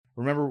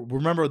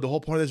Remember the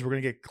whole point of this, we're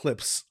gonna get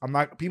clips.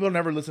 People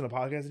never listen to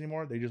podcasts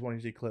anymore. They just want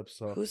to see clips.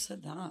 So Who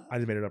said that? I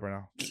just made it up right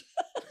now.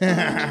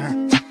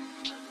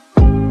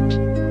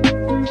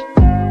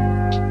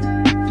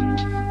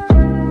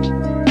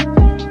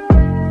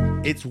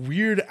 It's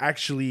weird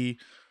actually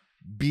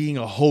being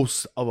a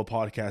host of a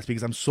podcast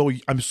because I'm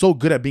so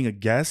good at being a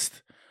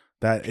guest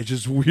that it's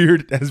just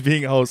weird as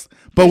being a host.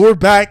 But we're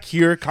back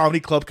here,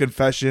 Comedy Club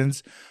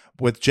Confessions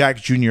with Jack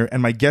Jr.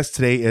 And my guest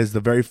today is the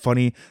very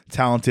funny,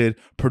 talented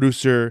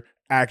producer,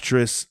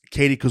 actress,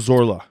 Katie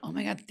Cazorla. Oh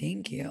my God,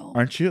 thank you.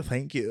 Aren't you?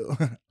 Thank you.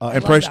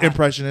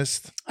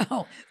 Impressionist.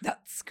 Oh,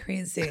 that's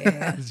crazy.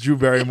 It's Drew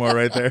Barrymore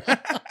right there.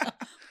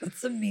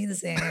 That's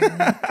amazing.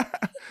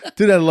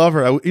 Dude, I love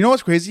her. You know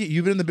what's crazy?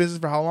 You've been in the business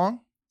for how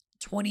long?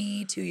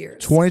 22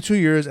 years. 22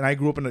 years, and I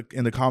grew up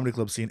in the comedy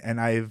club scene, and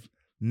I've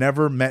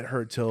never met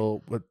her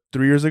till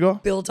 3 years ago.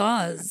 Bill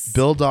Dawes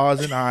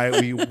and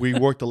I, we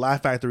worked the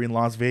Laugh Factory in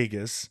Las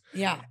Vegas.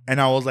 Yeah. And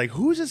I was like,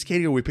 who is this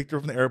Katie? We picked her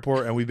up from the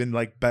airport and we've been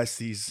like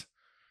besties.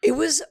 It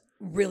was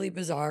really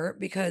bizarre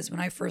because when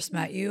I first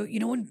met you,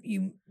 you know,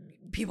 when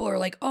people are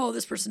like, oh,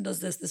 this person does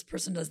this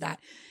person does that.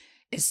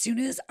 As soon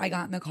as I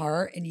got in the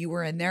car and you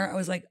were in there, I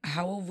was like,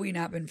 how have we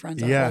not been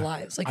friends our whole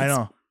lives? Like, I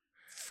know.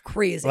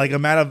 Crazy. Like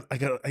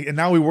and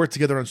now we work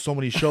together on so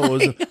many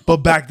shows, but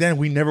back then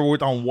we never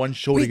worked on one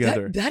show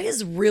together. That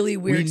is really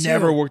weird. We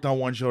never worked on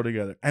one show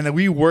together, and then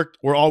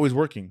we're always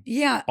working.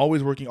 Yeah,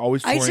 always working,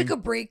 always touring. I took a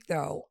break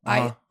though.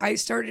 I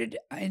started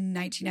in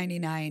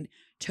 1999,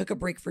 took a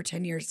break for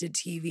 10 years, did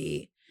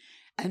TV,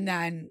 and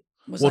then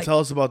tell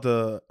us about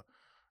the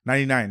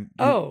 99.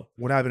 Oh,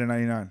 what happened in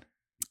 99?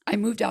 I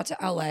moved out to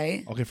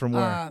LA. Okay, from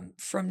where?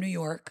 From New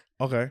York.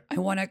 Okay. I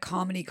won a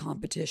comedy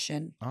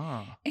competition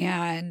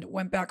and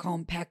went back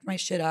home, packed my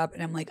shit up,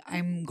 and I'm like,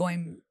 I'm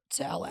going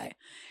to LA.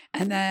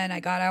 And then I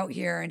got out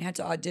here and had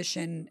to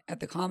audition at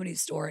the Comedy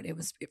Store, and it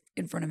was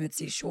in front of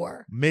Mitzi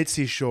Shore.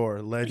 Mitzi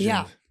Shore, legend.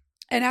 Yeah.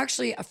 And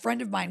actually, a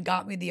friend of mine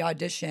got me the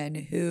audition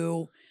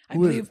who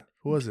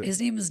was it? His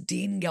name is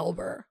Dean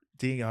Gelber.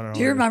 I don't know. Do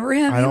you remember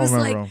him? I don't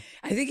remember him.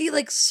 I think he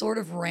sort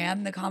of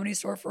ran the Comedy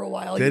Store for a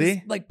while. Did he?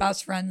 Was like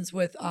best friends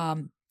with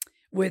Pauly.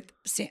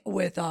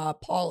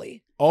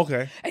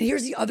 Okay. And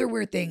here's the other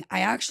weird thing.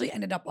 I actually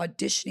ended up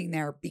auditioning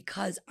there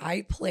because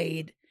I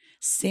played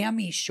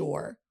Sammy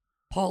Shore,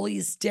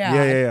 Pauly's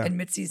dad, and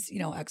Mitzi's,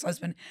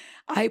 ex-husband.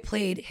 I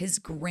played his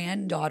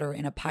granddaughter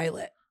in a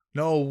pilot.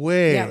 No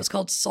way. Yeah, it was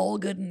called Soul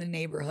Good in the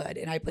Neighborhood,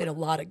 and I played a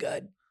lot of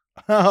good.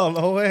 Oh,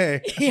 no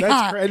way. Yeah.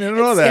 That's crazy. I didn't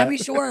know that. Sammy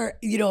Shore,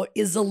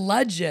 is a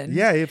legend.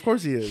 Yeah, of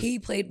course he is. He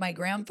played my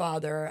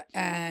grandfather,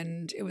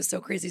 and it was so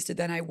crazy. So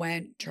then I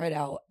went, tried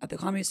out at the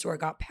Comedy Store,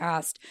 got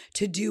passed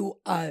to do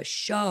a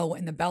show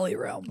in the Belly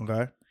Room.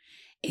 Okay.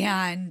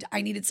 And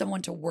I needed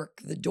someone to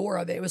work the door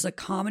of it. It was a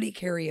comedy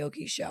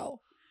karaoke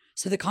show.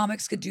 So the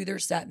comics could do their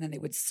set, and then they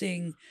would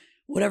sing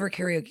whatever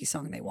karaoke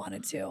song they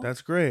wanted to.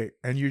 That's great.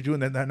 And you're doing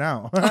that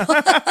now.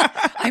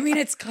 I mean,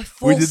 it's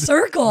full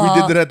circle.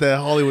 We did that at the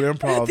Hollywood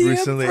Improv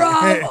recently.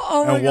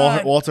 Oh my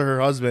God. Walter,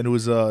 her husband, who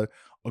was a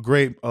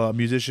great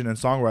musician and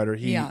songwriter,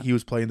 he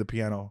was playing the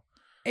piano.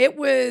 It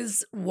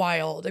was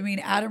wild. I mean,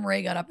 Adam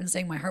Ray got up and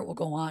sang My Heart Will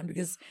Go On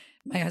because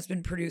my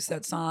husband produced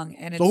that song.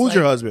 And so who's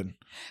your husband?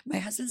 My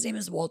husband's name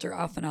is Walter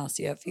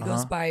Afanasieff. He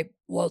goes by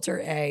Walter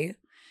A.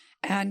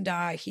 And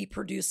he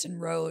produced and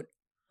wrote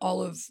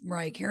all of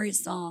Mariah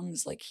Carey's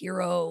songs like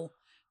Hero,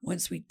 One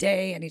Sweet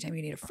Day, Anytime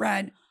You Need a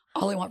Friend,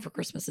 All I Want for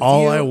Christmas Is You.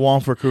 All I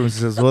Want for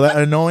Christmas Is Well, that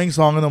annoying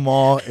song in the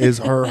mall is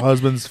her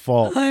husband's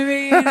fault. I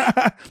mean,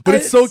 but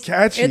it's so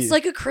catchy. It's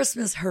like a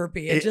Christmas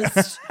herpy.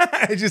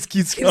 It just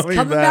keeps coming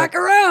back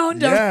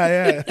around.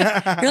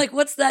 Yeah. You're like,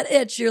 what's that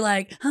itch? You're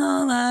like,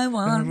 all I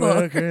want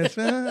for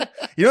Christmas.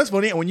 You know what's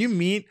funny? When you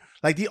meet,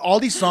 all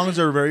these songs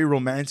are very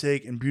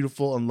romantic and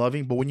beautiful and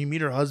loving, but when you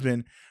meet her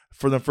husband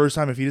for the first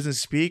time, if he doesn't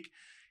speak,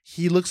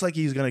 he looks like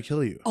he's going to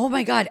kill you. Oh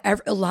my God.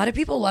 A lot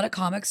of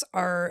comics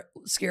are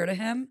scared of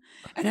him.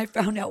 And I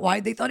found out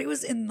why. They thought he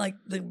was in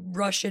the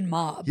Russian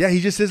mob. Yeah,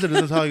 he just says it.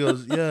 That's how he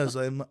goes, yes,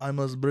 I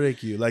must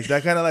break you. Like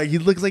that kind of he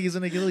looks like he's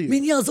going to kill you. I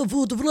mean, he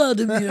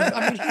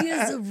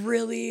is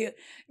really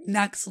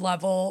next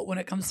level when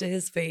it comes to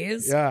his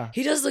face. Yeah.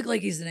 He does look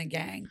like he's in a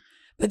gang.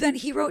 But then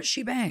he wrote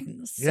She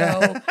Bangs. So.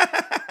 Yeah.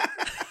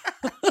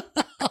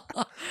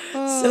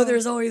 So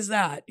there's always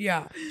that.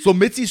 Yeah. So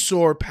Mitzi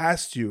Shore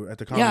passed you at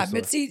the Comedy Store.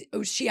 Mitzi,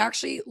 she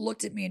actually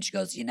looked at me and she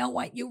goes, you know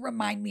what? You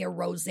remind me of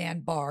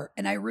Roseanne Barr.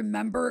 And I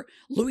remember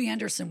Louis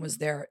Anderson was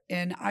there.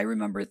 And I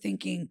remember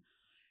thinking,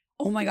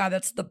 oh my God,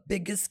 that's the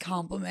biggest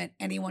compliment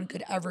anyone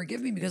could ever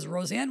give me, because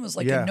Roseanne was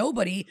a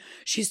nobody.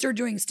 She started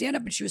doing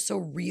stand-up and she was so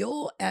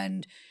real,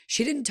 and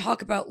she didn't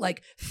talk about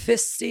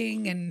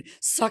fisting and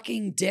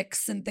sucking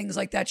dicks and things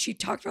like that. She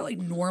talked about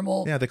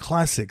normal. Yeah, the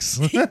classics.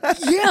 What the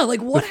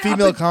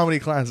female happened? Comedy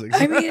classics.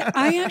 I mean,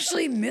 I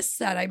actually miss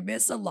that. I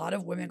miss a lot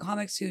of women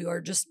comics who are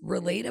just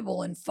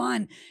relatable and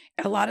fun.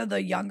 A lot of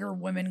the younger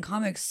women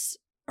comics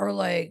are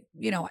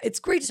it's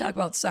great to talk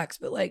about sex,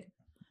 but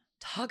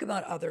talk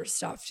about other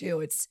stuff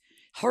too. It's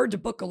hard to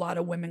book a lot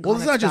of women. Well,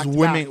 it's not comics just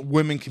back to back.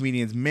 women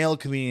comedians, male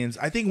comedians.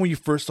 I think when you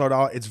first start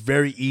out, it's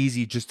very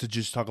easy just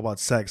to talk about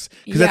sex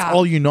because that's Yeah.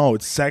 all you know.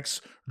 It's sex,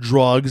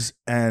 drugs,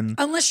 and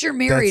Unless you're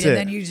married, That's and it.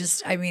 then you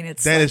just, I mean,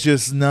 it's then like, it's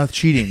just not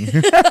cheating.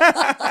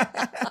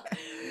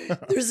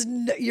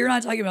 you're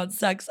not talking about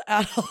sex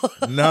at all.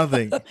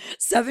 Nothing.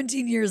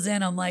 17 years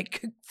in, I'm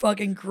like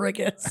fucking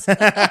crickets. He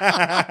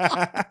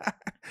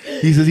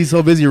says he's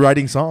so busy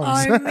writing songs.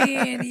 I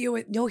mean,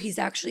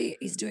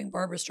 he's doing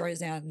Barbara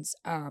Streisand's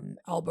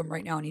album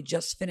right now, and he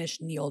just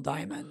finished Neil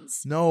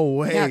Diamond's. No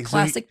way. Yeah, So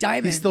classic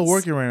Diamonds. He's still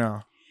working right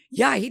now.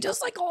 Yeah, he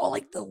does like all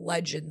like the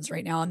legends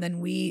right now, and then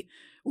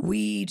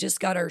we just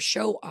got our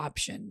show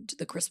optioned,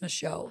 the Christmas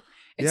show.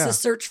 It's Yeah. a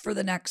search for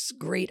the next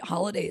great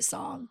holiday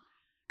song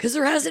because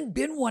there hasn't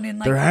been one in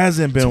like There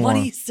hasn't been one.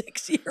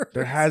 26 years.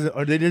 There hasn't.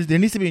 Or there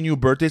needs to be a new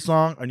birthday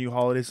song, a new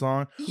holiday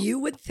song. You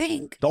would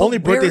think The but only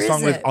birthday where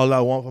song is is it? "All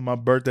I Want for My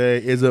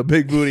Birthday Is a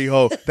Big Booty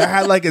Hoe." That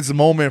had like its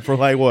moment for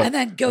like what? And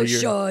then go a year.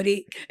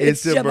 shorty.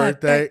 It's your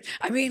birthday.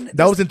 I mean,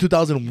 That was in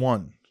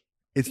 2001.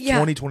 It's Yeah.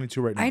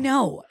 2022 right now. I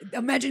know.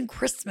 Imagine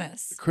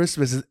Christmas.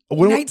 Christmas is.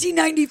 When,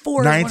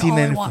 1994 is when All I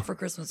 1994. Want for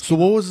Christmas. so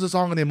what was the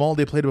song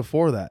they played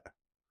before that?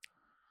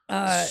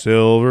 Uh,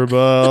 Silver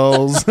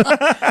Bells.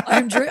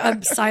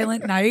 I'm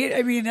Silent Night.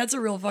 I mean, that's a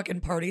real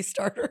fucking party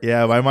starter.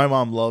 Yeah, my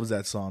mom loves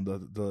that song,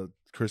 the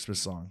Christmas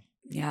song.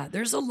 Yeah,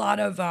 there's a lot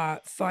of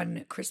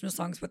fun Christmas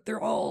songs, but they're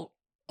all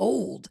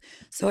old.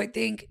 So I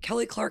think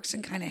Kelly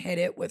Clarkson kind of hit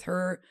it with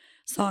her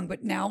song,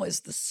 but now is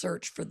the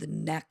search for the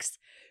next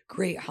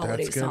great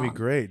holiday That's gonna song. be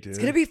great, dude. It's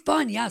gonna be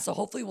fun, yeah. So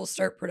hopefully we'll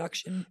start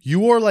production.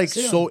 You are like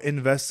soon. so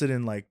invested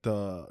in like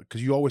because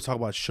you always talk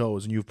about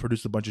shows and you've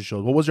produced a bunch of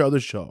shows. What was your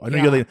other show? I know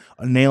you Yeah. had like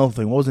a nail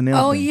thing. What was the nail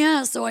Oh thing?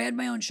 yeah, so I had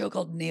my own show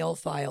called Nail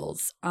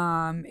Files.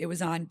 It was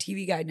on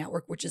TV Guide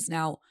Network, which is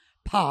now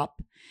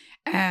Pop,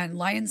 and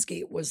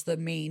Lionsgate was the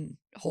main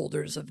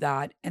holders of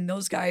that. And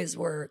those guys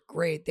were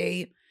great.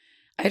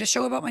 I had a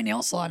show about my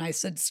nail salon. I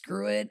said,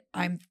 screw it.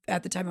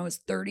 At the time I was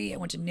 30. I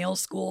went to nail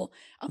school.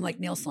 I'm like,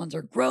 nail salons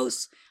are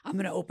gross. I'm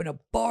going to open a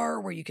bar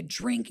where you can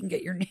drink and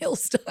get your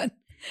nails done.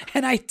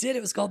 And I did.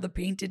 It was called The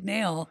Painted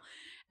Nail.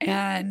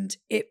 And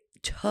it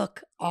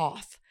took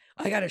off.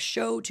 I got a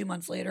show 2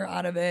 months later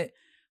out of it.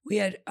 We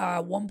had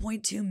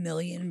 1.2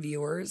 million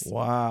viewers.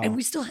 Wow. And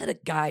we still had a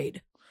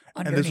guide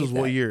And underneath this was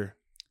what it. year?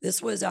 This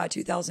was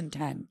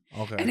 2010.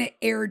 Okay. And it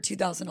aired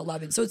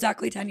 2011. So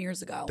exactly 10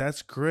 years ago.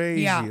 That's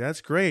crazy. Yeah. That's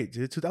great,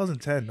 dude.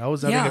 2010. I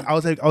was Yeah. I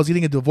was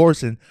getting a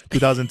divorce in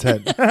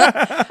 2010.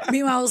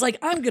 Meanwhile, I was like,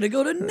 I'm going to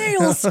go to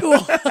nail school.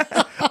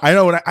 I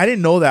know. I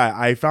didn't know that.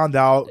 I found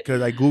out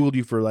because I Googled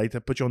you for like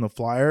to put you on the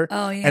flyer.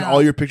 Oh, yeah. And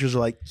all your pictures are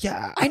like,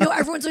 yeah. I know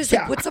everyone's always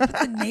like, what's up with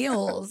the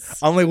nails?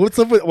 I'm like, what's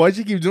up with? Why'd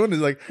you keep doing this?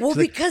 Like, Well, she's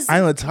like, because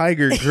I'm a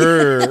tiger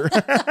girl.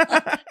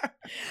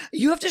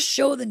 you have to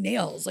show the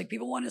nails. Like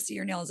people want to see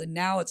your nails, and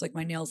now it's like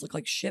my nails look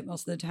like shit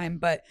most of the time.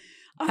 But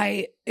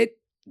it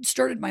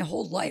started my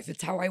whole life.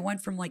 It's how I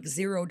went from like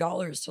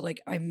 $0 to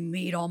like I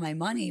made all my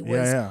money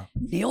was yeah.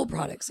 nail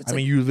products. It's I like,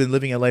 mean, you've been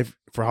living a life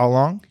for how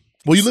long?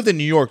 Well, you lived in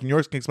New York. New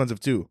York's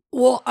expensive too.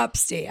 well,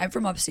 upstate. I'm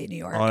from upstate New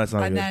York. Oh, that's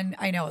not And good. then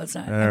I know that's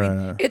not. No, I mean,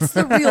 no. it's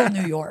the real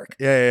New York.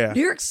 Yeah.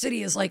 New York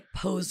City is like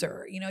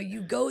poser. You know,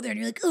 you go there and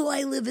you're like, oh,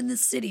 I live in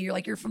this city. You're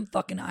like, you're from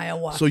fucking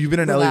Iowa. So you've been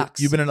in Relax.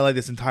 LA. You've been in LA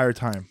this entire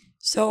time.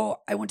 So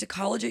I went to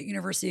college at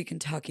University of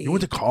Kentucky. You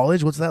went to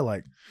college. What's that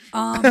like?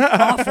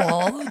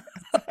 Awful.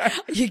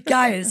 You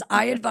guys,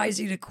 I advise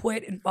you to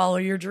quit and follow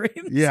your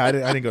dreams. Yeah, I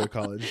didn't go to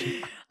college.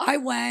 I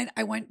went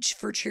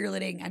for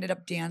cheerleading, ended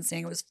up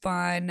dancing. It was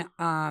fun.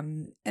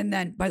 And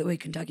then, by the way,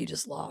 Kentucky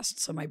just lost.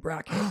 So my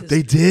bracket is,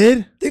 They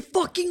did? they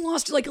fucking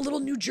lost to like a little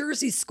New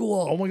Jersey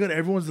school. Oh my god!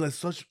 Everyone's like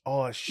such.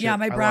 Oh shit! Yeah,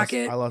 my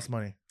bracket- I lost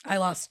money. I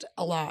lost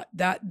a lot.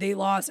 That they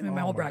lost. I mean,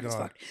 my Oh whole my bracket's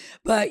God. fucked.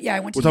 But yeah, I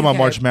went to We're talking about UK,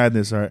 March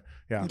Madness, all right?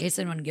 Yeah, in case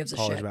anyone gives a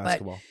college shit.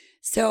 basketball. But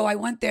so I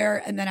went there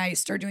and then I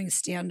started doing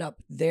stand up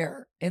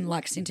there in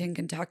Lexington,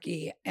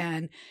 Kentucky.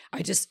 And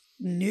I just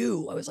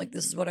knew, I was like,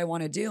 this is what I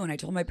want to do. And I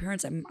told my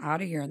parents, I'm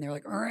out of here. And they're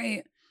like, all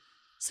right.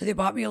 So they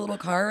bought me a little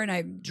car and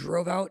I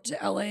drove out to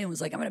LA and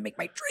was like, I'm going to make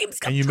my dreams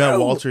come And you true. met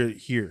Walter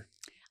here.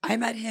 I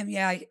met him,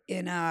 yeah,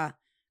 in, God,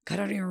 I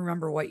don't even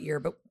remember what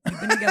year, but we've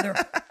been together.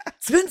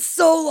 It's been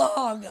so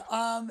long.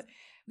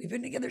 We've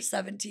been together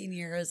 17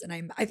 years,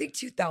 and I think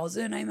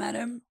 2000 I met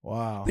him.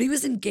 Wow. But he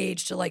was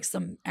engaged to like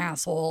some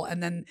asshole,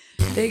 and then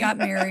they got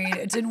married.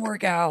 It didn't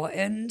work out,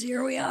 and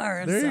here we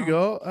are. There So, you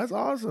go. That's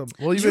awesome.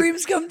 Well,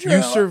 Dreams come true.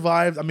 You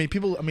survived. I mean,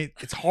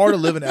 it's hard to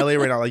live in LA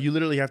right now. Like, you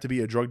literally have to be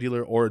a drug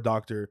dealer or a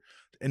doctor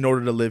in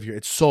order to live here.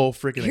 It's so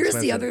freaking Here's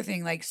expensive. the other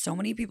thing. Like, so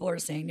many people are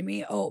saying to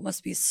me, oh, it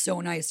must be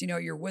so nice. You know,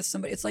 you're with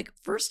somebody. It's like,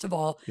 first of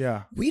all,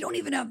 Yeah. we don't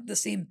even have the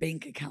same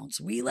bank accounts.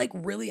 We like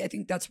really, I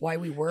think that's why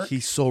we work.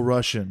 He's so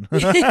Russian.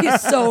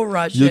 He's so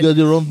Russian. You got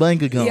your own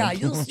bank account. Yeah,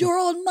 your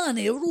own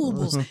money,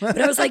 rubles.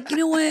 But I was like, you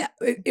know what?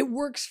 It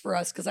works for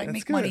us because I That's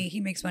make good. money,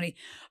 he makes money.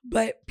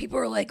 But people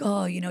are like,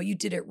 oh, you know, you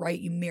did it right.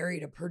 You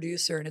married a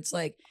producer. And it's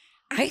like,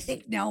 I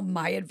think now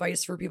my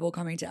advice for people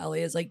coming to LA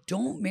is like,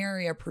 don't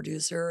marry a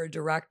producer or a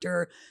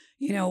director.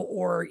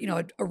 or,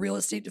 a real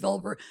estate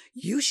developer,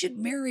 you should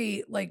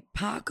marry like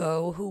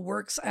Paco, who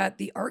works at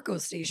the Arco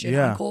station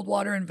Yeah. on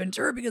Coldwater and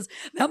Ventura, because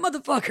that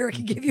motherfucker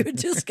can give you a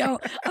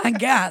discount on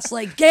gas.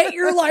 Like, get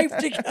your life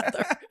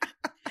together.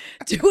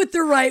 Do it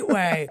the right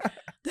way.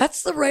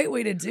 That's the right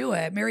way to do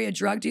it. Marry a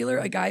drug dealer,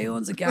 a guy who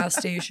owns a gas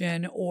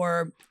station,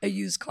 or a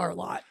used car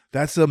lot.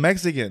 That's a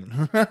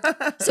Mexican.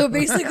 So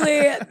basically,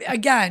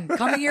 again,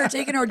 coming here,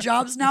 taking our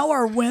jobs now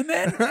are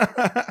women.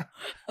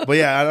 But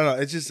yeah, I don't know.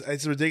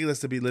 It's ridiculous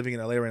to be living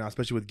in LA right now,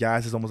 especially with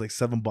gas. It's almost like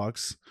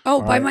 $7. Oh,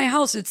 All by right? my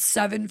house, it's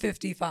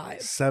 $7.55.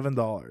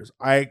 $7.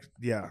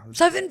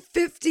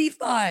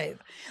 $7.55.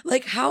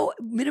 Like, how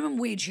minimum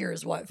wage here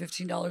is what,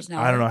 $15 an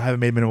hour? I don't know. I haven't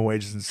made minimum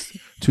wage since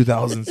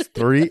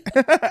 2003.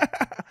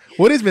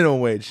 What is minimum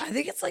wage? I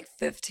think it's like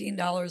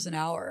 $15 an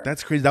hour.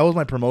 That's crazy. That was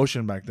my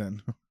promotion back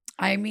then.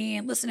 I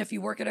mean, listen, if you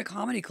work at a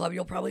comedy club,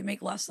 you'll probably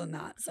make less than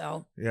that.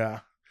 So Yeah.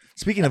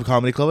 Speaking of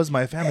comedy clubs,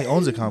 my family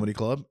owns a comedy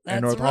club in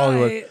That's North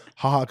Hollywood. right.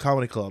 Haha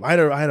Comedy Club. I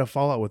had a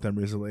fallout with them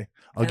recently.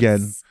 Again,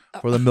 That's-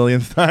 for the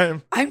millionth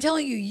time. I'm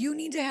telling you, you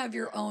need to have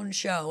your own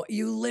show.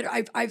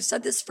 I've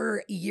said this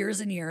for years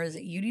and years.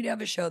 You need to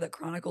have a show that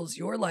chronicles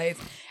your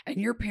life and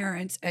your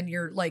parents and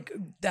your like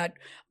that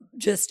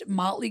just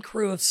motley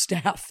crew of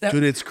staff. That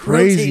Dude, it's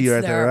crazy rotates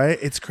right there, right?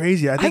 It's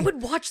crazy. I I think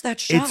would watch that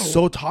show. it's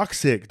so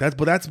toxic. That's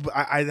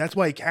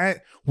why I can't.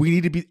 We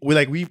need to be.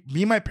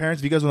 Me and my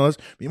parents. If you guys know us,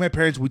 me and my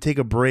parents, we take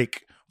a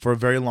break for a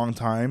very long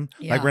time.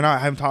 Yeah. Like right now, I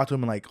haven't talked to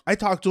him. And like I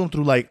talk to him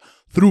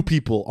through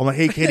people. I'm like,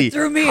 hey, Katie,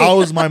 Through me.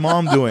 how's my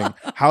mom doing?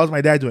 How's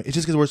my dad doing? It's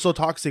just because we're so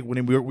toxic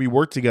when we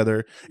work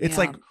together. It's Yeah.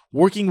 like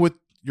working with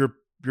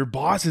your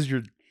boss is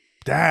your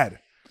dad.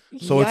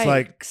 So it's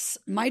like, Yikes.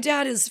 My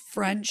dad is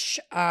French,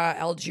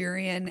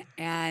 Algerian,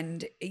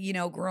 and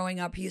growing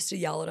up, he used to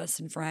yell at us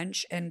in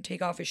French and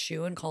take off his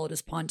shoe and call it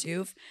his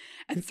pantouf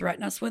and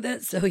threaten us with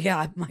it. So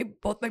yeah,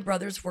 both my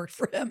brothers worked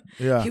for him.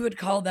 Yeah. He would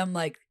call them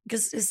like,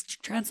 because his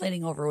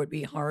translating over would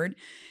be hard,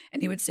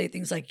 and he would say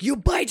things like, "You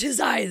bite his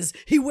eyes.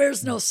 He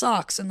wears no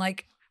socks," and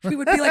like we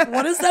would be like,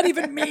 "What does that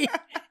even mean?"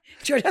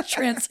 Try to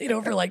translate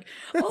over like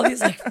all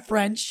these like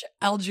French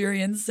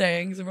Algerian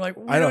sayings, and we're like,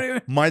 I know.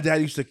 My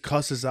dad used to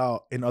cuss us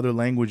out in other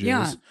languages,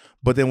 Yeah.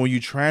 but then when you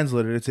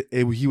translate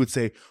he would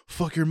say,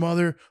 "Fuck your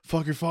mother,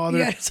 fuck your father."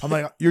 Yes. I'm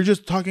like, you're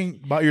just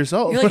talking about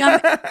yourself. You're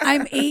like,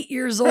 I'm 8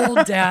 years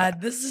old, Dad.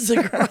 This is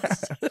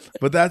aggressive.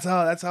 But that's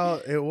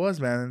how it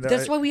was, man.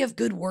 That's why we have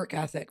good work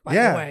ethic, by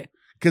Yeah. the way.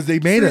 because they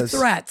made Through us.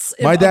 threats.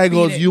 My of dad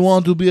goes, beatings. "You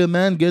want to be a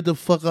man? Get the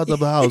fuck out of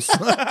the house."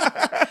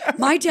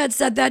 My dad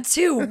said that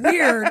too.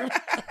 Weird.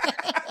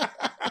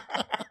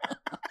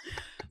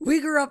 We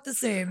grew up the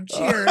same.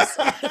 Cheers.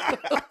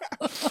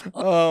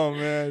 Oh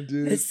man,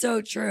 dude. It's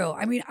so true.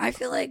 I mean, I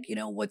feel like,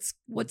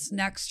 what's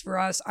next for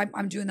us.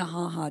 I'm doing the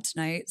haha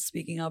tonight,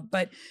 speaking of,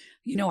 but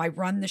I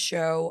run the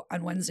show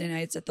on Wednesday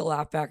nights at the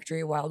Laugh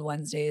Factory, Wild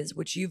Wednesdays,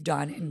 which you've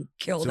done and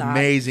killed It's an at.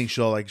 amazing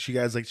show. Like she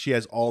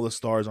has all the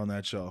stars on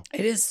that show.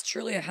 It is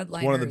truly a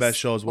headliner. One of the best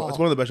shows. Well, it's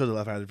one of the best shows that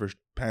I've had for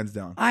hands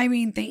down. I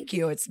mean, thank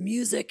you. It's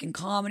music and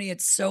comedy.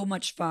 It's so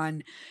much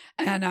fun.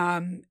 And,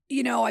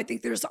 I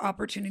think there's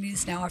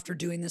opportunities now after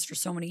doing this for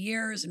so many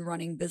years and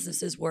running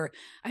businesses where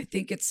I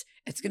think it's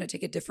going to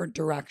take a different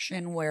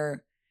direction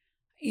where,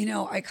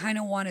 I kind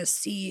of want to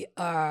see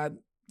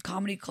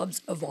comedy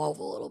clubs evolve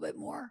a little bit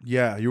more.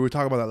 Yeah, you were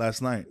talking about that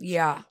last night.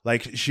 Yeah.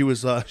 Like she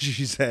was,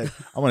 she said,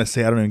 "I'm gonna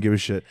say I don't even give a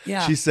shit."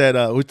 Yeah. She said,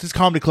 "With this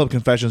comedy club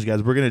confessions,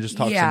 guys, we're gonna just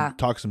Yeah.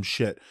 talk some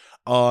shit."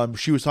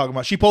 She was talking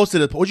about. She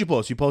posted it. What'd you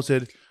post? You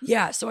posted.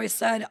 Yeah. So I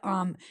said,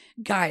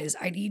 guys,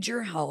 I need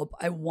your help.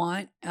 I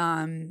want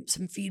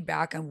some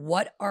feedback on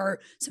what are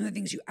some of the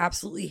things you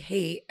absolutely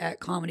hate at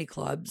comedy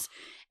clubs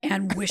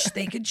and wish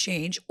they could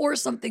change, or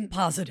something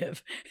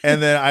positive.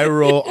 And then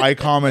I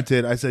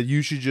commented. I said,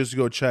 "You should just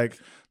go check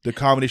the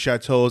Comedy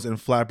Chateaus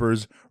and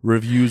Flappers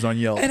reviews on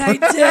Yelp." And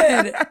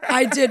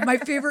I did. My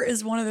favorite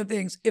is one of the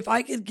things. If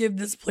I could give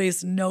this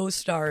place no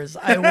stars,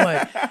 I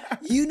would.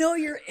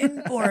 You're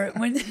in for it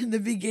when the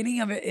beginning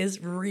of it is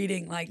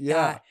reading like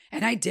that.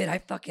 And I did. I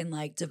fucking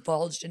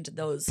divulged into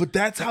those. But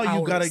that's how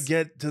you gotta hours.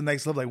 get to the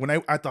next level. Like when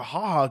I at the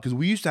haha, because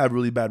we used to have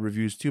really bad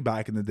reviews too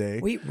back in the day.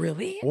 Wait,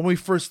 really? When we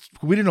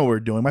didn't know what we were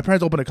doing. My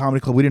parents opened a comedy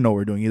club. We didn't know what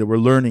we were doing either. We're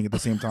learning at the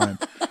same time.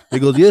 They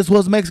goes, "Yes,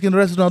 what's Mexican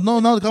restaurant?" No,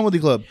 the comedy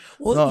club.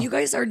 Well, No. you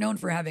guys are known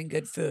for having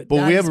good food. But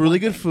That we is have really one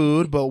good thing.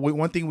 food. But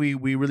one thing we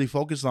really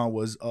focused on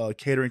was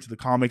catering to the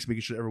comics,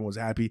 making sure everyone was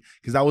happy,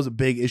 because that was a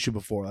big issue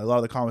before. A lot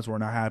of the comics were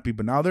not happy,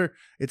 but now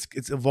it's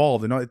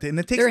evolved. And it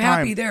takes They're time.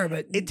 happy there,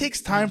 but It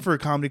takes time for a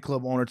comedy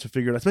club owner to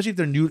figure it out, especially if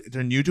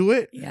they're new to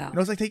it. Yeah.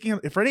 It's like taking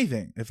it for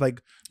anything. If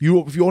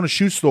if you own a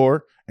shoe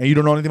store and you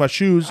don't know anything about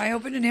shoes, I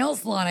opened a nail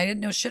salon. I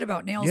didn't know shit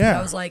about nails, Yeah. but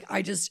I was like,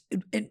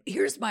 and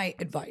here's my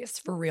advice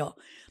for real.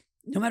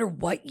 No matter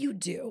what you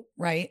do,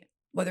 right?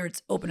 Whether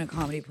it's open a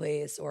comedy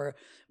place or,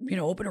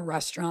 open a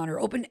restaurant or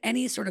open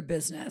any sort of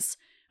business.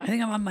 I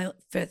think I'm on my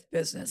 5th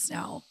business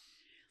now.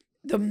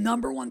 The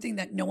number one thing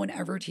that no one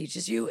ever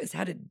teaches you is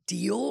how to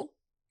deal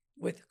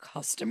with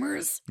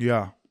customers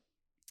yeah,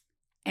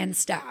 and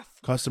staff.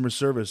 customer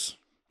service.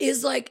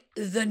 is like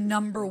the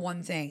number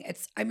one thing.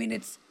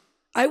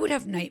 I would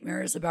have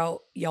nightmares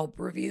about Yelp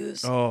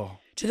reviews Oh,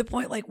 to the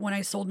point like when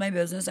I sold my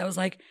business, I was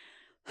like,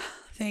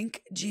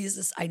 thank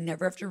Jesus I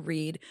never have to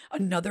read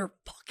another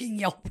fucking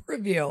Yelp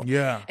review.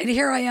 yeah. And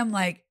here I am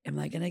like, am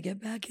I going to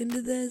get back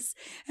into this?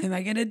 Am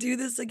I going to do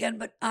this again?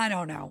 But I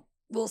don't know.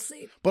 We'll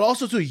see. But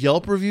also, too,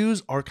 Yelp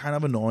reviews are kind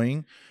of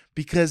annoying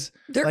because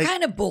They're like,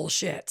 kind of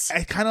bullshit.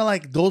 I kind of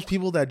like those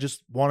people that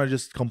just want to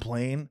just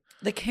complain.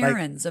 The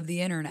Karens of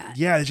the internet.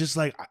 Yeah, it's just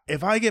like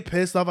if I get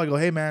pissed off, I go,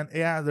 "Hey, man,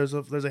 yeah, there's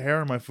a hair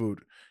in my food.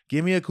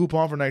 Give me a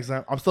coupon for next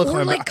time." I'm still Or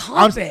coming like back.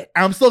 comp it.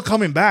 I'm still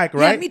coming back,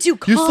 right? Yeah, me too.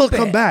 You still Comp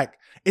come it. back.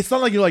 It's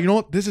not like you're like, you know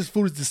what? This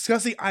food is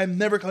disgusting. I'm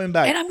never coming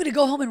back. And I'm going to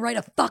go home and write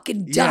a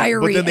fucking Yeah,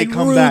 diary. but then they and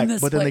come ruin back. This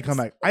But then they place. come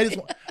back. I just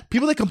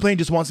people that complain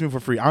just want something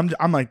for free. I'm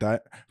like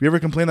that. If you ever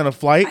complain on a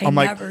flight, I I'm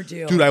like, never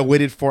do. dude, I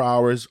waited 4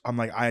 hours. I'm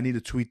like, I need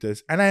to tweet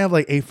this, and I have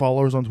like 8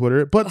 followers on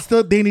Twitter, but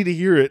still, they need to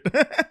hear it.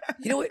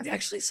 You know what?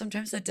 Actually,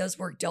 sometimes that does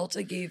work.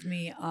 Delta gave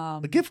me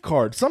A gift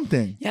card,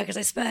 something. yeah, because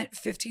I spent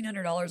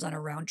 $1,500 on a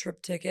round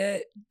trip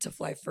ticket to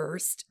fly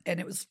first, and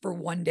it was for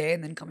one day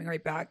and then coming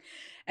right back.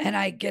 And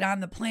I get on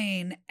the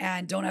plane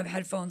and don't have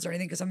headphones or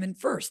anything because I'm in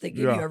first. They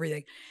give Yeah. you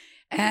everything.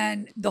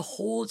 And the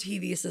whole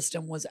TV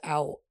system was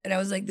out. And I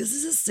was like, this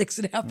is a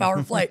 6.5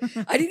 hour flight.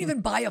 I didn't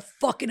even buy a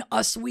fucking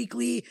Us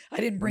Weekly. I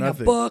didn't bring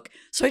Nothing. a book.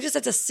 So I just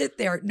had to sit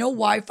there, no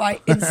Wi-Fi,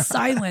 in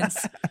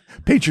silence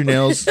Paint your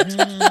nails.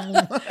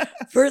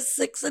 for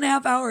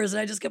 6.5 hours.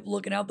 And I just kept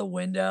looking out the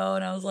window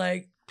and I was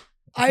like,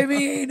 I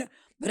mean,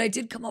 but I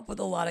did come up with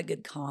a lot of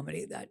good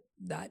comedy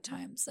that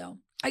time. So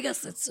I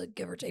guess it's a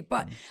give or take.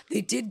 But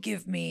they did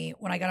give me,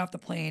 when I got off the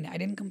plane, I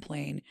didn't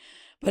complain,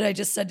 but I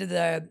just said to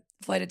the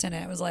flight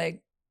attendant, I was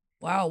like,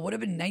 wow, would have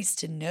been nice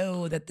to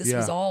know that this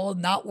was Yeah. all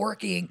not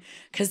working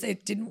because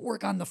it didn't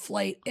work on the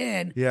flight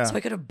in. Yeah. So I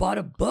could have bought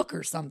a book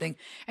or something.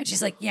 And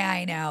she's like, yeah,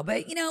 I know.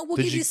 But, we'll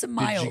give you some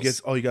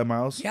miles. You got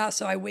miles? Yeah,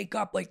 so I wake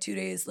up like 2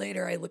 days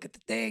later. I look at the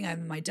thing. I'm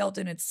in my Delta,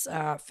 and it's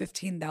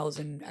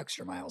 15,000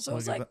 extra miles. So I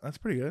was like, that's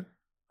pretty good.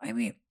 I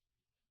mean,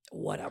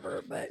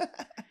 whatever. But,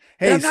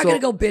 Hey, but I'm not so- going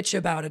to go bitch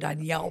about it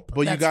on Yelp. But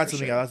you that's got for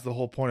something. sure. That's the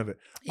whole point of it.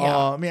 Yeah.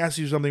 Let me ask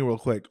you something real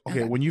quick.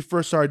 Okay, Okay. when you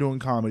first started doing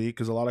comedy,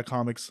 because a lot of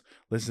comics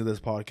listen to this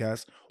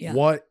podcast, Yeah.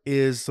 what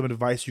is some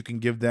advice you can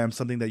give them?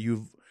 Something that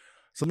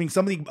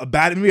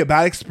maybe a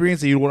bad experience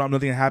that you don't want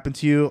nothing to happen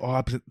to you or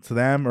happen to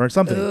them or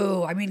something.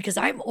 Ooh, I mean, because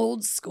I'm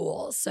old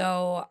school.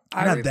 So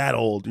You're not that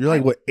old. You're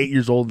like, 8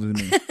 years older than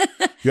me.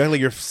 You act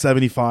like you're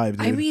 75,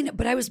 dude. I mean,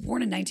 but I was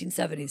born in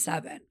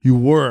 1977.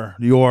 You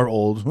are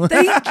old.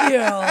 Thank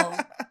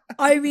you.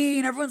 I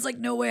mean, everyone's like,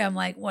 no way. I'm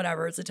like,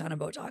 whatever. It's a ton of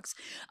Botox.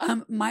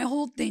 My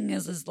whole thing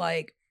is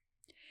like,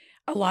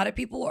 a lot of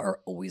people are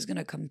always going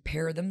to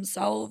compare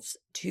themselves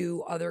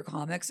to other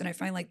comics. And I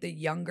find like the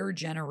younger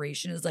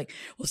generation is like,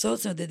 well,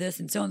 so-and-so did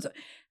this and so-and-so.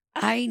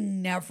 I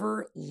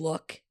never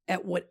look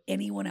at what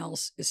anyone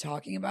else is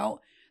talking about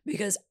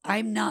because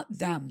I'm not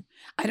them.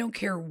 I don't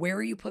care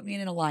where you put me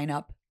in a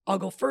lineup. I'll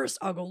go first.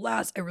 I'll go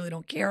last. I really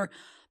don't care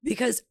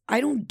because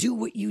I don't do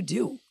what you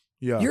do.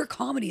 Yeah. Your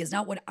comedy is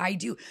not what I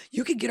do.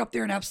 You could get up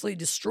there and absolutely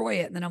destroy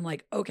it. And then I'm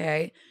like,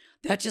 okay,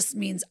 that just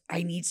means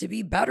I need to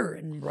be better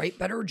and write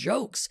better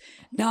jokes.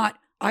 Not,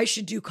 I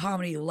should do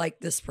comedy like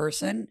this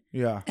person.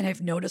 Yeah. And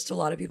I've noticed a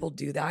lot of people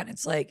do that. And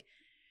it's like,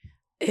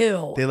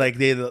 ew.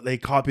 They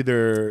copy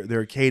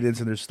their cadence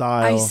and their I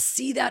style.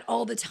 see that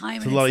all the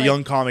time. So a and lot it's of like,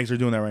 young comics are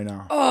doing that right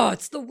now. oh,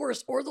 it's the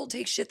worst. Or they'll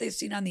take shit they've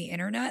seen on the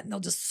internet and they'll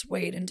just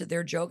sway it into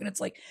their joke. And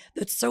it's like,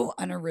 that's so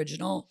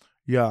unoriginal.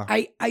 Yeah.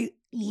 I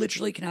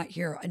literally cannot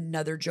hear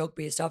another joke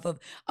based off of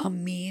a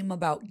meme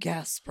about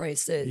gas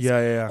prices.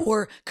 Yeah.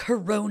 Or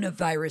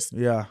coronavirus.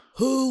 Yeah.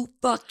 Who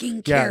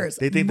fucking Yeah. cares?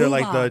 They think they're Move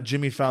like the on.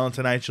 Jimmy Fallon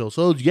Tonight Show.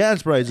 So it's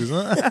gas prices,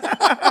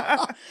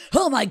 huh?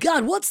 Oh my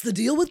God, what's the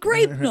deal with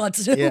grape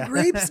nuts? No Yeah.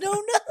 grapes,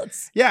 no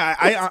nuts. Yeah,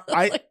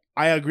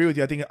 I agree with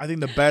you. I think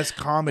the best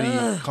comedy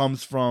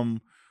comes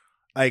from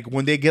like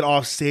when they get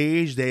off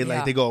stage, they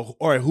Yeah. they go,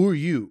 all right, who are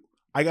you?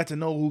 I got to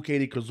know who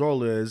Katie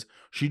Cazorla is.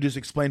 She just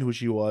explained who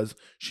she was.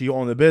 She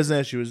owned the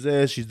business. She was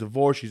this. She's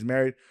divorced. She's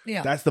married.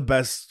 Yeah. That's the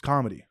best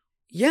comedy.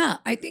 Yeah,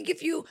 I think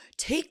if you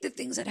take the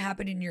things that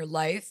happen in your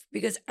life,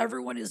 because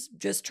everyone is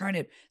just trying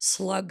to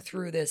slug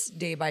through this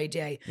day by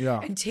day, Yeah.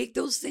 and take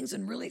those things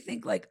and really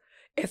think like,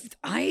 if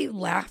I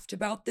laughed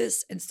about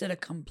this instead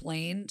of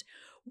complained,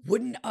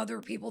 wouldn't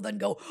other people then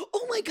go,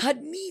 oh my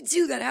God, me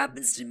too, that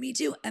happens to me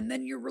too? And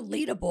then you're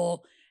relatable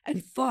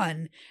and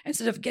fun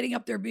instead of getting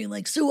up there being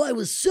like, so I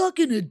was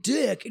sucking a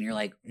dick. And you're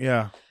like,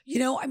 Yeah.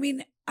 I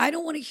mean, I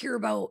don't want to hear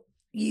about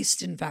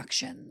yeast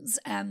infections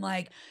and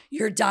like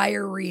your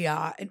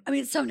diarrhea. And I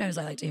mean, sometimes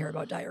I like to hear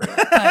about diarrhea,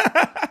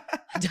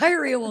 but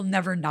diarrhea will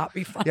never not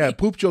be funny. Yeah,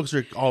 poop jokes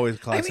are always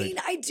classic. I mean,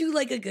 I do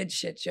like a good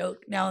shit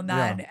joke now and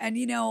then. Yeah.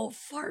 And,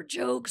 fart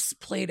jokes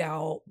played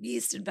out,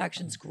 yeast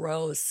infections,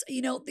 gross,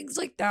 things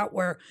like that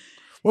where,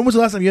 when was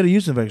the last time you had a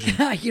yeast infection?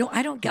 I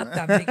don't get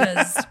them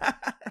because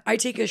I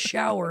take a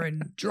shower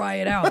and dry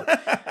it out.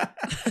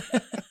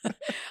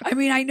 I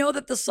mean, I know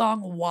that the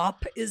song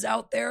WAP is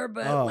out there,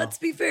 but Oh. let's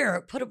be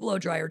fair. Put a blow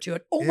dryer to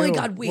it. Oh my Ew,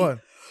 God, wait. what?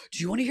 Do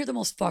you want to hear the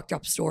most fucked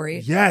up story?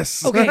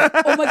 Yes. Okay.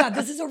 Oh my God,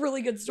 this is a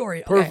really good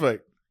story. Okay.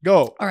 Perfect.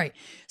 Go. All right.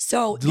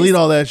 So delete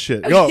all that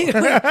shit. Go.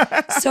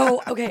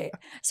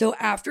 So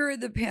after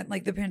the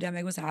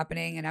pandemic was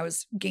happening and I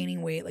was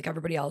gaining weight like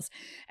everybody else,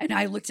 and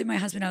I looked at my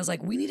husband, I was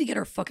like, we need to get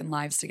our fucking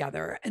lives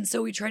together. And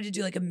so we tried to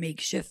do like a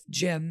makeshift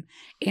gym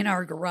in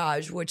our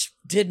garage, which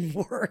didn't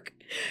work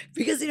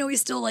because, we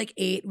still like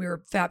ate. We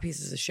were fat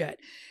pieces of shit.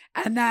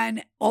 And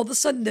then all of a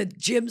sudden the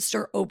gyms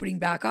start opening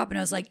back up. And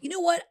I was like, you know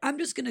what? I'm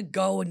just going to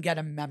go and get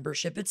a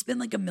membership. It's been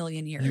like a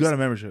million years. You got a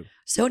membership.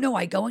 So no,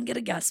 I go and get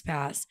a guest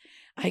pass.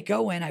 I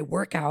go in, I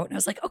work out, and I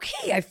was like,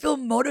 okay, I feel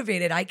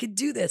motivated. I could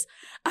do this.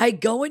 I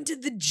go into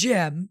the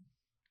gym.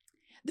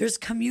 There's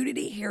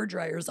community hair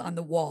dryers on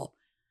the wall.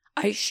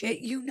 I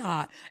shit you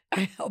not.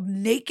 A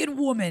naked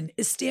woman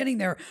is standing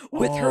there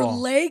with her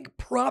leg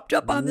propped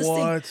up on this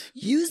thing,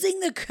 using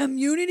the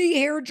community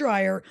hair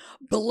dryer,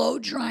 blow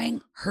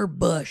drying her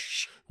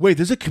bush. Wait,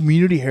 there's a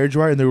community hair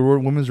dryer in the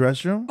women's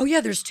restroom? Oh yeah,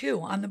 there's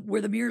two on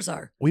where the mirrors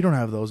are. We don't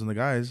have those in the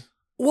guys.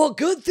 Well,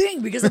 good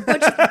thing, because a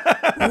bunch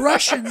of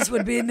Russians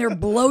would be in there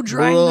blow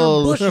drying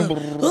their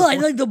bushes. I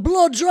like to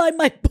blow dry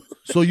my bush.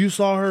 So you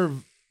saw her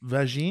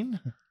vagine?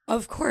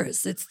 Of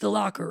course, it's the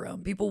locker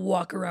room. People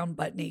walk around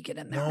butt naked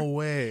in there. No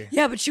way.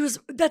 Yeah, but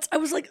I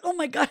was like, oh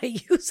my God, I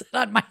use it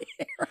on my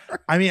hair.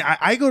 I mean,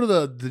 I go to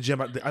the gym.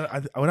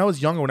 When I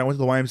was younger, when I went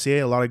to the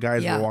YMCA, a lot of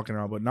guys were walking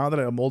around. But now that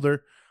I'm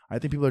older, I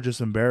think people are just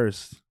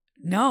embarrassed.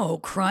 No,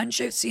 crunch.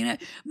 I've seen it.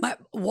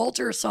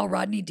 Walter saw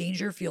Rodney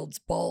Dangerfield's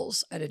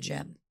balls at a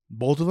gym.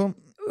 Both of them?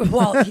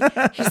 Well,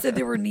 he said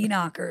they were knee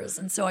knockers.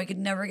 And so I could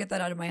never get that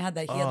out of my head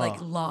that he had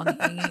like long,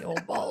 hanging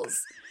old balls.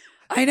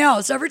 I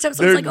know. So every time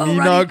someone's like, oh, knee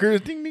Rodney.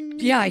 knockers. Ding, ding, ding.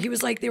 Yeah, he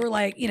was like, they were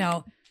like,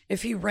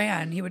 if he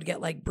ran, he would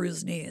get like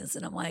bruised knees.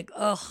 And I'm like,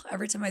 oh,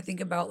 every time I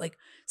think about like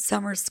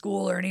summer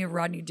school or any of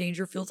Rodney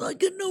Dangerfield's, I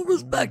get no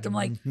respect. I'm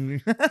like,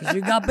 because you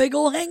got big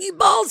old hanging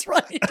balls,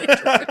 Rodney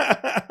Dangerfield.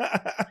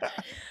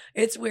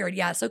 It's weird.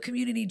 Yeah. So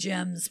community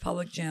gyms,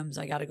 public gyms,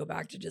 I got to go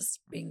back to just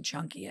being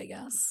chunky, I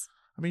guess.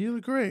 I mean, you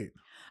look great.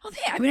 Oh,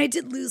 yeah. I mean, I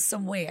did lose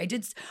some weight. I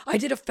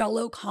did a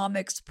fellow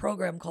comics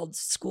program called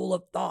School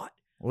of Thought.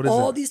 What is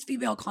All it? these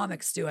female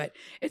comics do it.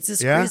 It's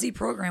this crazy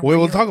program. Wait,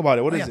 we'll talk about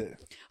it. What is it?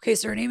 Okay,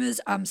 so her name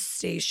is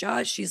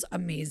Stacia. She's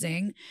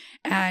amazing.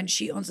 And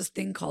she owns this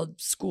thing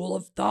called School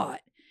of Thought.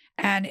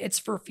 And it's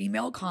for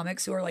female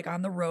comics who are like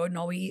on the road and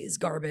all we eat is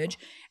garbage.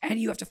 And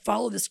you have to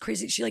follow this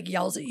crazy, she like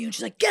yells at you and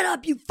she's like, get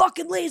up, you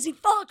fucking lazy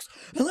fucks.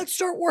 And let's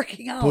start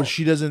working out. But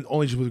she doesn't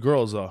only just with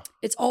girls though.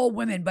 It's all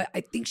women, but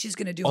I think she's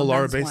going to do a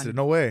Laura men's Bates one. did it.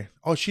 No way.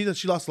 Oh, she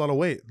lost a lot of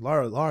weight.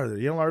 Laura.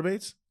 You know Laura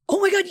Bates? Oh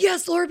my God,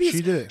 yes, Laura Bates.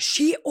 She did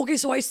it. Okay,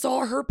 so I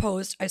saw her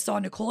post. I saw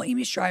Nicole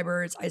Amy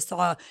Schreibers. I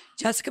saw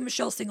Jessica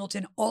Michelle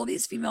Singleton. All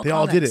these female They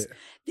comics. all did it.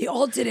 They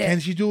all did it. Can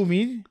she do it with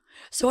me?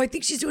 So I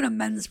think she's doing a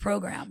men's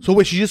program. So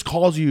wait, she just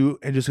calls you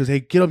and just says, hey,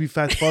 get up, you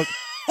fat fuck.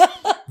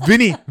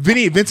 Vincent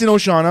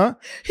Oshana,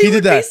 he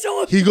did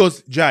that. He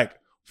goes, Jack,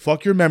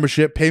 fuck your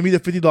membership. Pay me the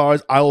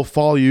 $50. I will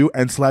follow you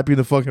and slap you in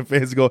the fucking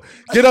face and go,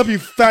 get up, you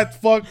fat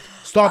fuck.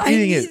 Stop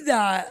eating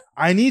it.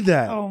 I need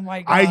that. Oh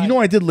my God.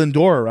 I did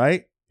Lindora,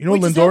 right? You know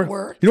what Does Lindora? that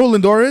work? You know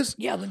what Lindora is?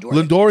 Yeah, Lindora.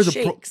 Lindora is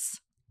shakes.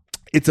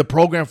 It's a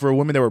program for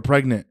women that were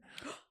pregnant.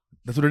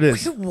 That's what it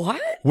is. Wait,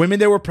 what? Women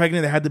that were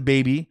pregnant, they had the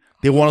baby,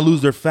 they want to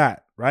lose their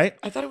fat, right?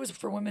 I thought it was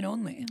for women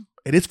only.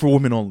 It is for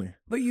women only.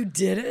 But you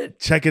did it?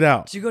 Check it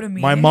out. Did you go to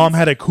meetings? My mom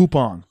had a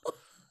coupon,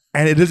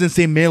 and it doesn't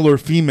say male or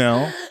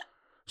female.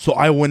 So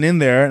I went in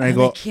there and I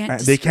go,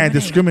 they can't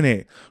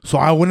discriminate. So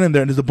I went in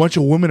there and there's a bunch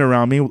of women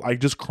around me,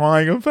 like just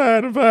crying, I'm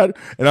fat.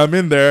 And I'm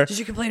in there. Did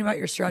you complain about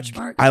your stretch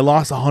mark? I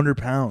lost 100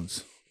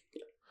 pounds.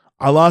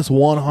 I lost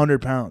 100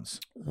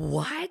 pounds.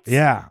 What?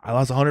 Yeah, I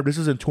lost 100. This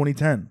was in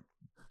 2010.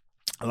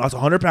 I lost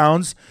 100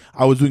 pounds.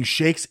 I was doing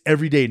shakes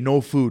every day,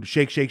 no food.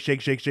 Shake. Cocaine,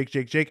 shake, cocaine,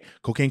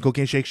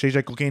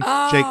 shake, cocaine.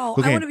 I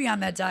want to be on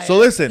that diet. So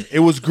listen, it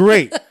was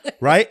great,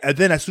 right? And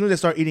then as soon as I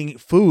started eating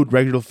food,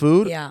 regular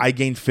food, I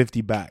gained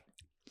 50 back.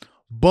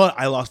 But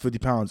I lost 50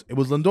 pounds. It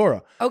was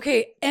Lindora.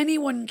 Okay,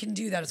 anyone can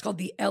do that. It's called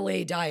the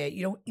LA diet.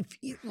 You don't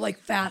eat like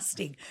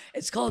fasting.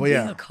 It's called being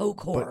a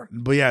coke whore.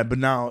 But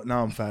now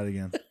I'm fat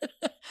again.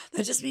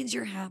 That just means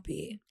you're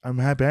happy. I'm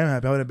happy. I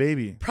had a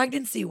baby.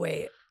 Pregnancy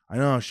weight. I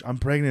know. I'm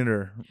pregnant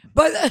her.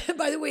 But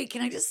by the way,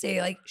 can I just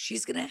say, like,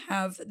 she's going to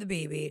have the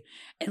baby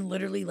and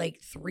literally like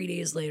 3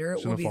 days later,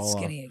 it will be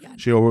skinny again.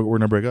 We're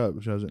going to break up.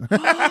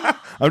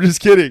 I'm just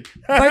kidding.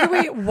 By the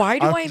way, why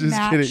do I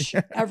match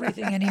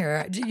everything in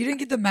here? You didn't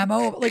get the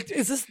memo? Like,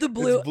 is this the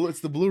blue?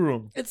 It's the blue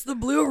room. It's the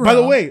blue room. By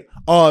the way,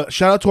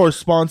 shout out to our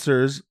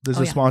sponsors. This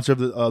is a sponsor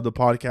of the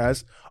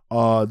podcast,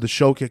 the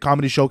Showcase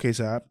Comedy Showcase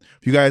app.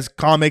 If you guys,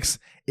 comics,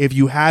 if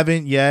you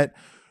haven't yet,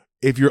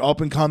 if you're up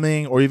and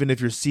coming, or even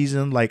if you're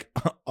seasoned like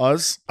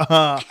us,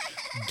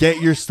 get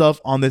your stuff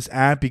on this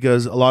app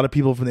because a lot of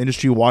people from the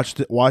industry watch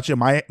it.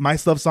 My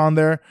stuff's on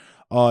there.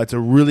 It's a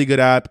really good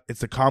app.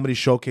 It's the Comedy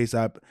Showcase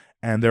app.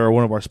 and they're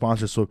one of our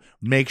sponsors. So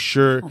make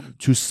sure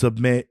to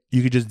submit.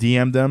 You could just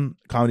DM them,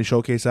 Comedy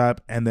Showcase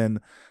app, and then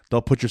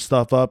they'll put your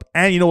stuff up.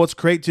 And you know what's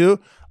great too?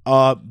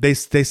 They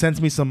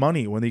send me some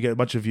money when they get a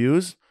bunch of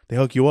views. They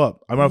hook you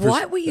up. I don't know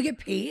what? Will you get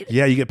paid?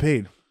 Yeah, you get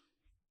paid.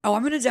 Oh,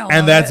 I'm gonna download.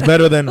 And that's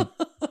better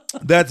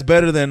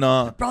than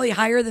probably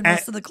higher than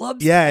most of the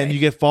clubs. Yeah, and you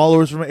get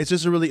followers from it. It's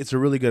just a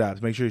really good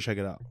app. Make sure you check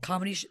it out.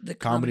 The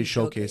Comedy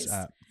Showcase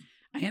app.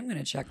 I am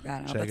gonna check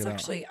that out. That's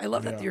actually I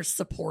love that you're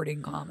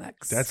supporting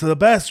comics. That's the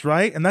best,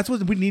 right? And that's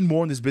what we need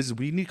more in this business.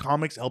 We need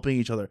comics helping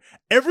each other.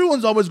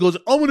 Everyone's always goes,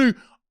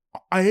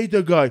 I hate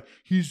that guy.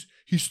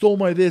 He stole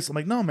my this. I'm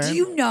like, no, man. Do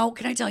you know?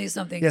 Can I tell you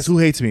something? Yes. Who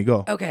hates me?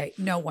 Go. Okay.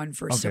 No one,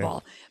 first of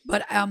all.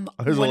 But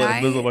there's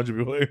a bunch of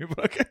people hate me.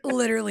 But okay.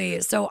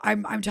 Literally. So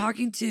I'm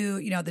talking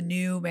to the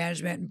new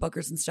management and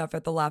bookers and stuff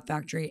at the Laugh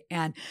Factory,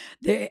 and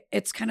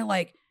it's kind of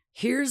like,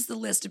 here's the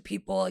list of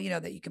people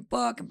that you can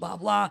book and blah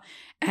blah,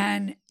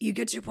 and you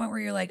get to a point where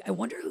you're like, I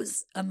wonder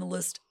who's on the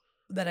list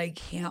that I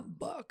can't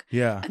book.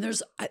 Yeah.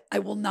 And I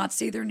will not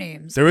say their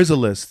names. There is a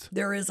list.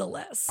 There is a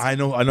list. I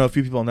know a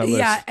few people on that list.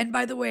 Yeah. And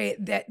by the way,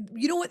 that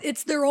you know what?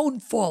 It's their own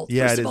fault.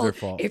 Yeah, First it of is all, their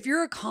fault. If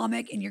you're a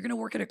comic and you're going to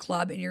work at a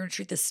club and you're going to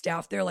treat the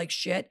staff there like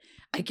shit,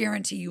 I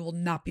guarantee you will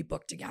not be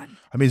booked again.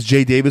 I mean, is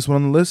Jay Davis one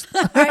on the list?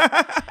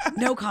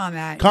 No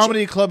comment.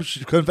 Comedy Club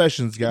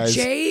Confessions, guys.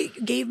 Jay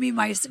gave me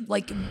my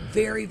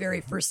very,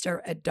 very first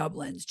start at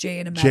Dublin's. Jay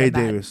and Amanda Jay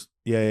Davis.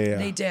 Yeah.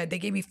 They did. They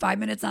gave me 5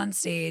 minutes on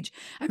stage.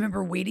 I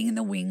remember waiting in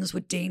the wings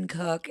with Dane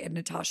Cook and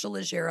Natasha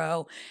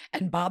Leggero,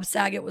 and Bob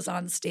Saget was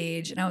on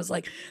stage. And I was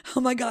like, oh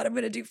my God, I'm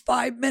going to do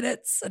 5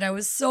 minutes. And I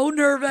was so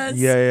nervous.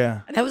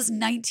 Yeah. That was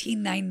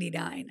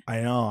 1999. I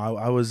know.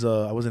 I was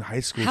in high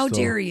school. How still.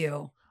 dare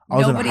you? I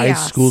was Nobody in high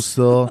asked. school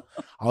still.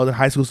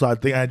 I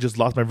think I just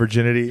lost my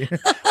virginity.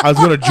 I was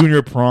going to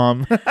junior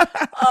prom.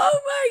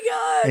 Oh my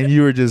God. And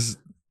you were just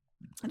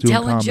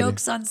telling comedy.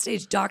 jokes on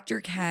stage. Dr.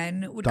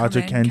 Ken would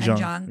Dr. come in. Ken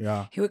Jeong.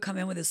 Yeah. He would come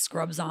in with his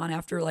scrubs on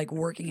after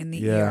working in the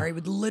Yeah. ER. He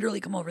would literally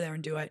come over there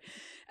and do it.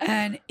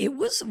 And it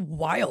was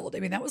wild.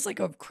 I mean, that was a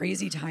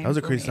crazy time. That was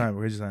a for crazy me.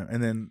 time.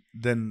 And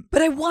then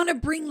But I want to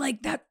bring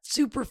that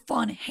super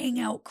fun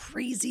hangout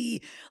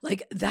crazy.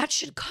 That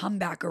should come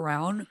back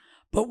around,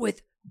 but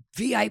with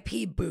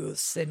VIP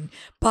booths and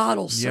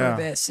bottle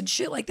service and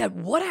shit like that.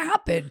 What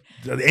happened?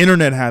 The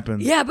internet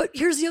happened. Yeah, but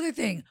here's the other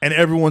thing. And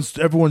everyone's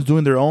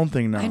doing their own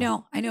thing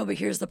now. I know, but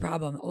here's the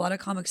problem. A lot of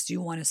comics do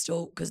want to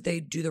still, because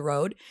they do the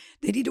road,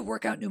 they need to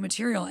work out new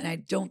material, and I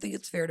don't think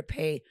it's fair to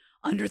pay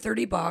under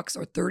 $30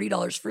 or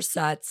 $30 for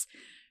sets.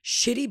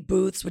 Shitty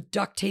booths with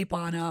duct tape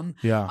on them.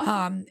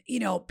 Yeah.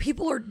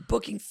 People are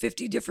booking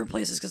 50 different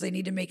places because they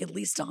need to make at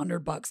least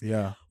 $100.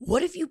 Yeah.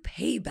 What if you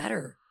pay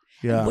better?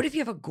 Yeah. And what if you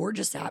have a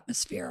gorgeous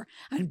atmosphere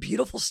and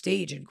beautiful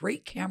stage and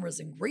great cameras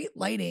and great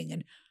lighting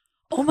and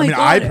oh my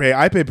God.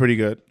 I pay pretty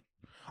good.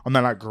 I'm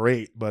not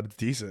great, but it's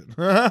decent.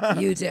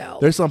 You do.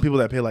 There's some people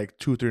that pay like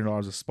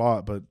 $2-3 a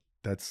spot, but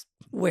that's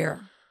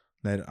where?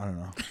 I don't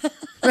know.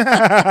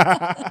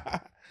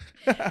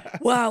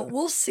 Well,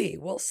 we'll see.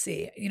 We'll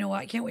see. You know what?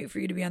 I can't wait for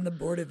you to be on the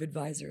board of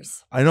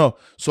advisors. I know.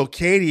 So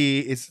Katie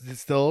is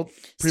still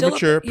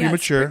premature.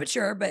 It's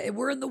premature, but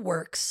we're in the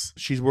works.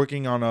 She's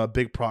working on a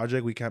big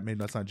project.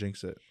 Let's not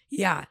jinx it.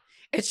 Yeah.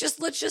 It's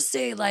just, let's just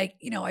say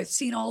I've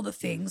seen all the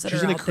things that She's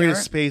are going out to create there.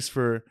 a space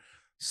for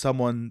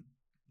someone.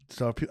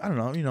 So I don't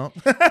know,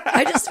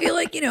 I just feel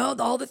like,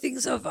 all the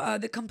things of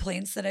the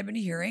complaints that I've been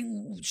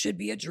hearing should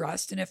be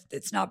addressed. And if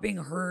it's not being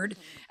heard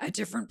at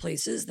different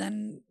places,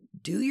 then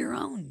do your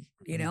own,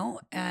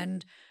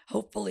 and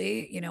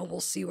hopefully,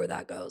 we'll see where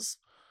that goes.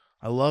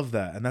 I love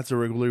that. And that's a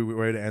really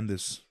way to end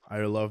this.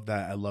 I love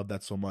that. I love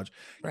that so much.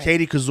 Right.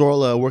 Katie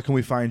Cazorla, where can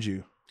we find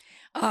you?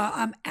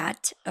 I'm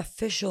at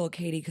official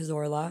Katie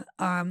Cazorla.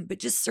 But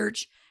just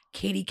search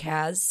Katie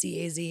Kaz,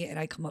 C-A-Z, and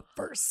I come up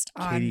first.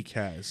 Katie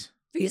Kaz.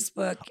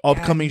 Facebook.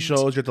 Upcoming and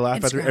shows. You're at the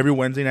Laugh Factory Instagram. every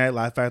Wednesday night.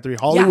 Laugh Factory.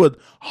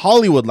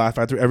 Hollywood Laugh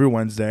Factory every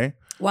Wednesday.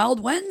 Wild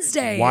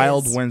Wednesdays.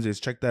 Wild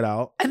Wednesdays. Check that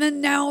out. And then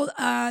now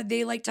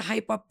they like to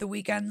hype up the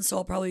weekends, so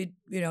I'll probably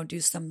do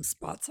some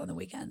spots on the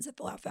weekends at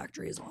the Laugh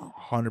Factory as well.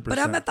 100%. But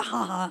I'm at the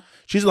Haha.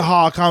 She's at the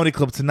Haha Comedy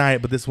Club tonight,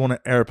 but this won't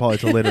air probably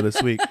till later this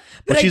week.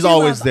 But I she's do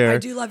always love- there. I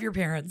do love your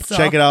parents. So.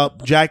 Check it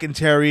out. Jack and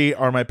Terry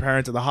are my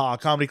parents at the Haha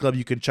Comedy Club.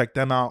 You can check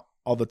them out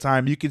all the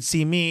time. You can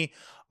see me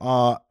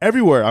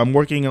everywhere. I'm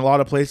working in a lot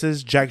of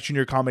places.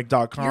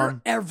 JackJuniorComic.com.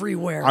 You're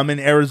everywhere. I'm in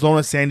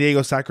Arizona, San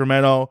Diego,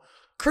 Sacramento.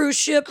 Cruise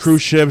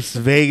ships,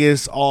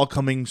 Vegas, all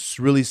coming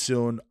really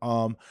soon.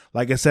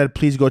 Like I said,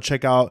 please go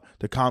check out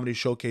the Comedy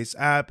Showcase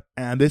app.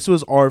 And this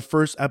was our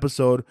first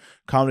episode.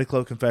 Comedy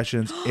Club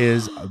Confessions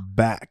is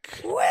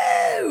back.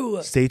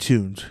 Woo! Stay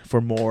tuned for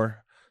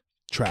more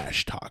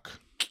trash talk.